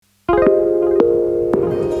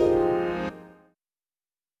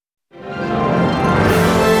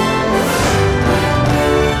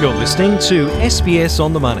listening to SBS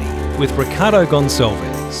On The Money with Ricardo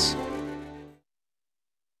Gonçalves.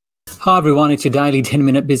 Hi everyone, it's your daily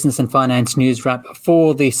 10-minute business and finance news wrap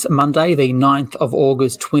for this Monday, the 9th of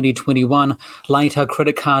August 2021. Later,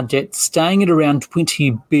 credit card debt staying at around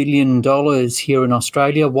 $20 billion here in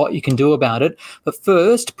Australia, what you can do about it. But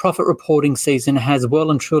first, profit reporting season has well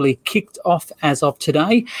and truly kicked off as of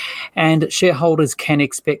today, and shareholders can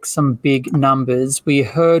expect some big numbers. We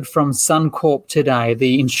heard from Suncorp today,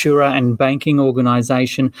 the insurer and banking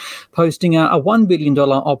organisation, posting a $1 billion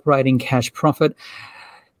operating cash profit.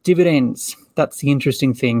 Dividends, that's the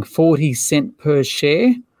interesting thing, 40 cent per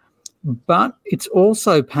share, but it's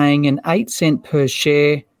also paying an 8 cent per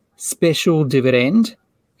share special dividend,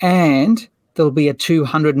 and there'll be a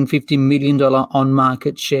 $250 million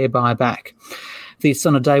on-market share buyback. This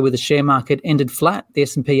on a day where the share market ended flat, the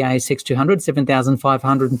S&P ASX 200,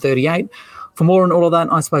 7,538. For more on all of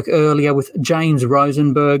that, I spoke earlier with James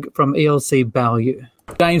Rosenberg from ELC Value.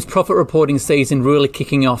 James, profit reporting season really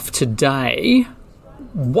kicking off today.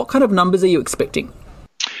 What kind of numbers are you expecting?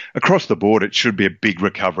 Across the board, it should be a big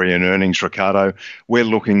recovery in earnings, Ricardo. We're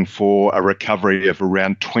looking for a recovery of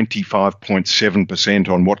around 25.7%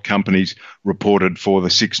 on what companies reported for the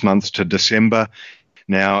 6 months to December.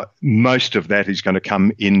 Now, most of that is going to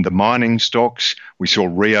come in the mining stocks. We saw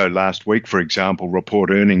Rio last week, for example, report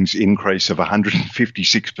earnings increase of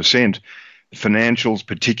 156%. Financials,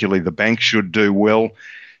 particularly the banks, should do well.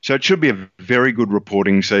 So it should be a very good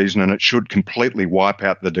reporting season, and it should completely wipe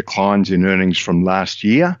out the declines in earnings from last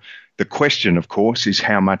year. The question, of course, is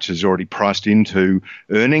how much is already priced into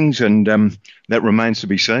earnings, and that remains to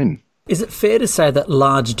be seen. Is it fair to say that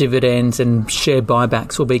large dividends and share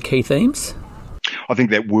buybacks will be key themes? I think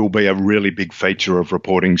that will be a really big feature of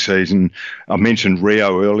reporting season. I mentioned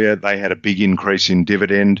Rio earlier. They had a big increase in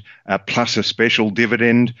dividend, plus a special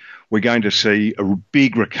dividend. We're going to see a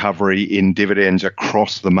big recovery in dividends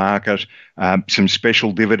across the market, some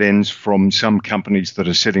special dividends from some companies that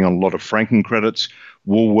are sitting on a lot of franking credits.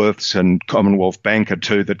 Woolworths and Commonwealth Bank are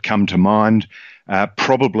two that come to mind.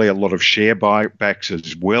 Probably a lot of share buybacks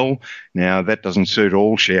as well. Now, that doesn't suit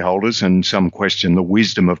all shareholders, and some question the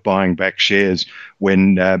wisdom of buying back shares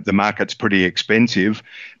when the market's pretty expensive.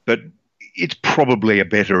 But it's probably a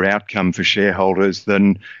better outcome for shareholders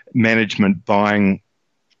than management buying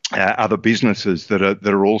other businesses that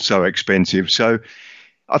are also expensive. So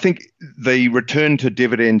I think the return to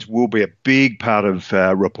dividends will be a big part of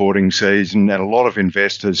reporting season, and a lot of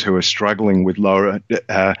investors who are struggling with lower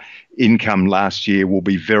income last year will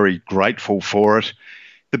be very grateful for it.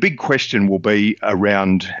 The big question will be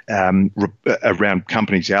around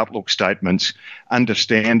companies' outlook statements.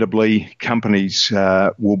 Understandably, companies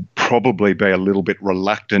will probably be a little bit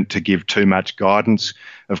reluctant to give too much guidance.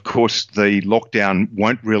 Of course, the lockdown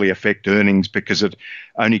won't really affect earnings because it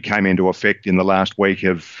only came into effect in the last week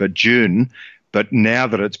of June. But now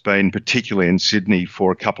that it's been, particularly in Sydney, for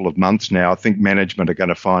a couple of months now, I think management are going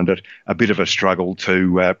to find it a bit of a struggle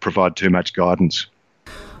to provide too much guidance.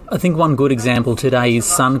 I think one good example today is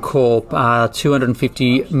Suncorp,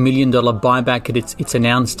 $250 million buyback. It's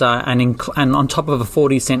announced, and on top of a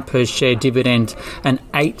 40 cent per share dividend, an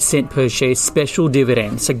 8 cent per share special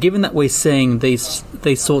dividend. So given that we're seeing these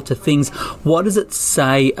sorts of things, what does it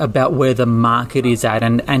say about where the market is at?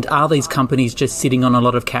 And are these companies just sitting on a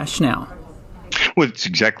lot of cash now? Well, it's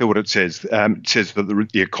exactly what it says. It says that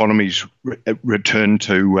the economy's returned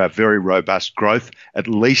to very robust growth, at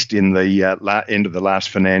least in the end of the last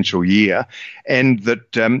financial year, and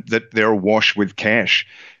that they're awash with cash.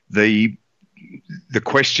 The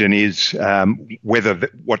question is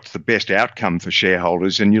what's the best outcome for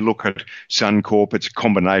shareholders. And you look at Suncorp, it's a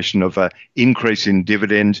combination of an increase in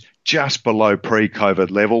dividends just below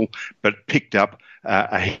pre-COVID level, but picked up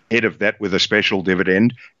ahead of that with a special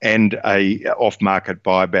dividend and an on-market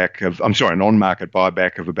buyback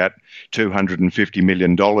of about $250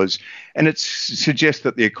 million. And it suggests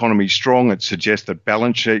that the economy is strong. It suggests that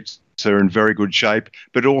balance sheets are in very good shape,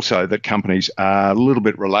 but also that companies are a little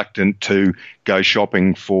bit reluctant to go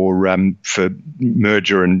shopping for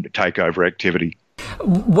merger and takeover activity.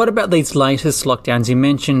 What about these latest lockdowns? You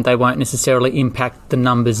mentioned they won't necessarily impact the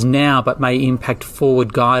numbers now, but may impact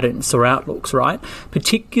forward guidance or outlooks, right?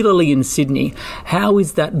 Particularly in Sydney. How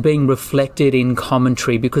is that being reflected in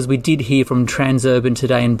commentary? Because we did hear from Transurban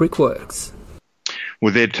today and Brickworks.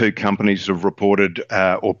 Well, they're two companies that have reported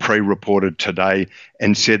or pre-reported today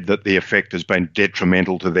and said that the effect has been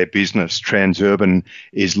detrimental to their business. Transurban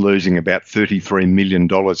is losing about $33 million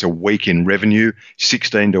a week in revenue,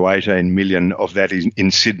 16 to 18 million of that is in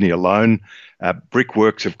Sydney alone.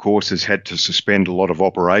 Brickworks, of course, has had to suspend a lot of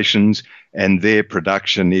operations, and their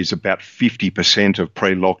production is about 50% of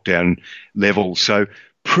pre-lockdown levels. So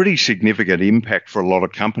pretty significant impact for a lot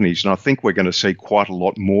of companies. And I think we're going to see quite a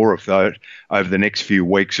lot more of that over the next few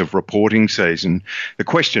weeks of reporting season. The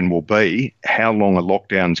question will be how long a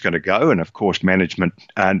lockdown is going to go. And of course, management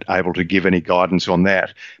aren't able to give any guidance on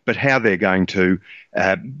that, but how they're going to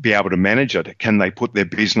be able to manage it. Can they put their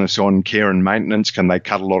business on care and maintenance? Can they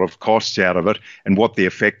cut a lot of costs out of it? And what the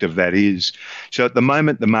effect of that is. So at the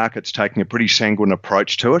moment, the market's taking a pretty sanguine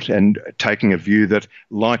approach to it and taking a view that,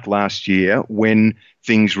 like last year, when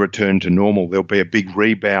things return to normal, there'll be a big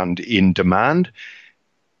rebound in demand.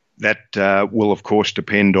 That will, of course,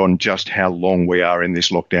 depend on just how long we are in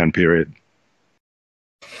this lockdown period.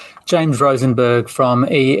 James Rosenberg from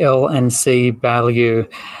EL&C Value.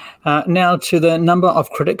 Now to the number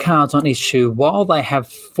of credit cards on issue. While they have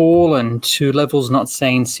fallen to levels not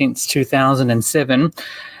seen since 2007,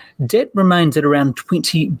 debt remains at around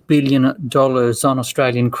 $20 billion on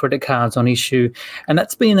Australian credit cards on issue, and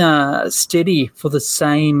that's been steady for the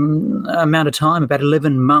same amount of time, about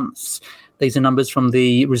 11 months. These are numbers from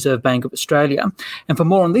the Reserve Bank of Australia. And for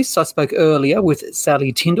more on this, I spoke earlier with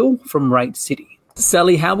Sally Tyndall from Rate City.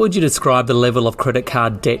 Sally, how would you describe the level of credit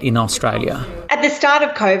card debt in Australia? At the start of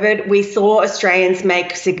COVID, we saw Australians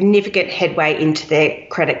make significant headway into their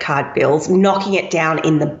credit card bills, knocking it down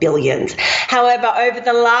in the billions. However, over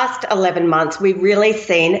the last 11 months, we've really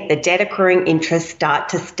seen the debt accruing interest start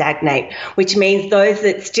to stagnate, which means those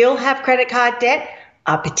that still have credit card debt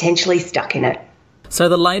are potentially stuck in it. So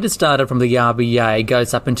the latest data from the RBA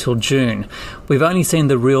goes up until June. We've only seen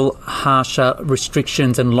the real harsher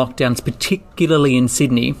restrictions and lockdowns, particularly in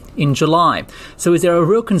Sydney, in July. So is there a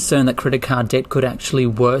real concern that credit card debt could actually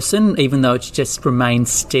worsen, even though it's just remained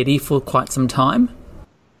steady for quite some time?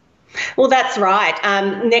 Well, that's right.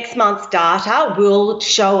 Next month's data will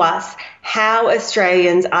show us how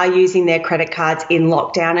Australians are using their credit cards in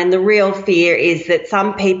lockdown. And the real fear is that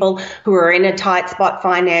some people who are in a tight spot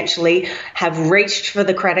financially have reached for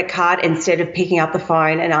the credit card instead of picking up the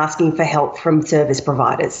phone and asking for help from service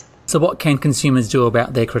providers. So what can consumers do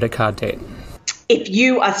about their credit card debt? If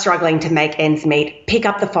you are struggling to make ends meet, pick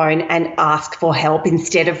up the phone and ask for help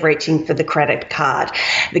instead of reaching for the credit card.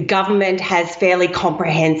 The government has fairly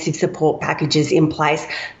comprehensive support packages in place.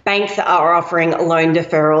 Banks are offering loan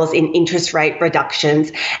deferrals in interest rate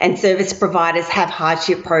reductions, and service providers have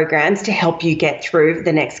hardship programs to help you get through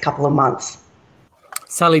the next couple of months.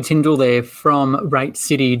 Sally Tyndall there from Rate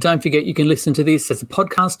City. Don't forget you can listen to this as a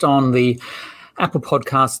podcast on the Apple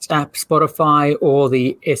Podcasts app, Spotify, or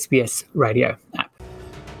the SBS Radio app.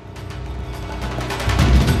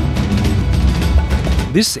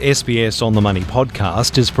 This SBS On The Money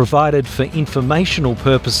podcast is provided for informational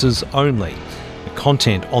purposes only. The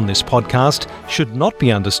content on this podcast should not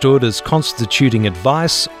be understood as constituting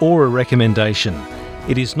advice or a recommendation.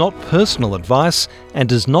 It is not personal advice and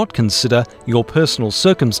does not consider your personal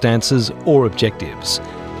circumstances or objectives.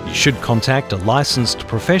 You should contact a licensed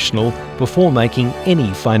professional before making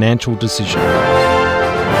any financial decision.